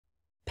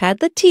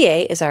Padlet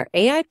TA is our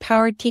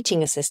AI-powered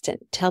teaching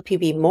assistant to help you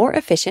be more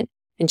efficient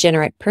and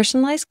generate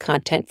personalized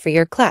content for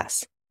your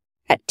class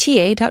at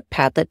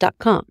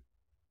ta.padlet.com.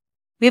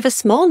 We have a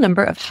small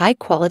number of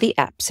high-quality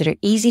apps that are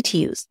easy to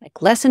use,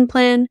 like lesson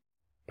plan,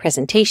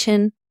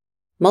 presentation,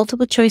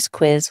 multiple choice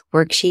quiz,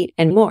 worksheet,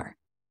 and more.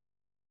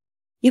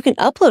 You can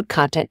upload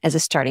content as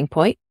a starting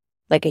point,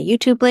 like a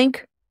YouTube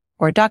link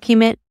or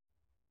document,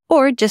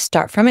 or just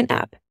start from an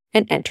app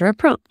and enter a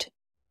prompt.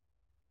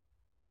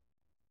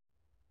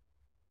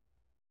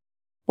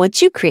 Once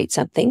you create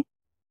something,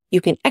 you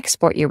can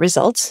export your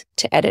results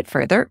to edit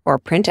further or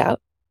print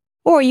out,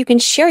 or you can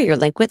share your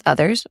link with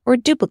others or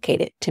duplicate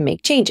it to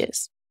make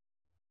changes.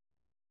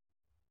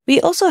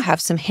 We also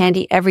have some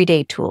handy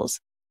everyday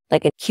tools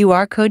like a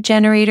QR code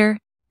generator,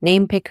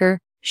 name picker,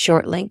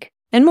 short link,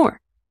 and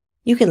more.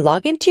 You can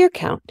log into your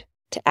account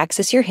to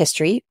access your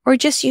history or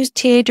just use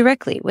TA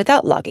directly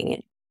without logging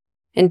in.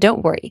 And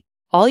don't worry,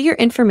 all your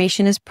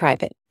information is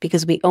private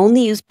because we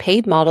only use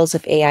paid models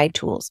of AI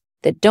tools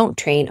that don't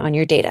train on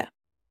your data.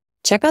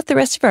 Check out the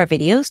rest of our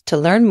videos to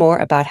learn more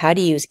about how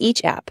to use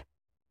each app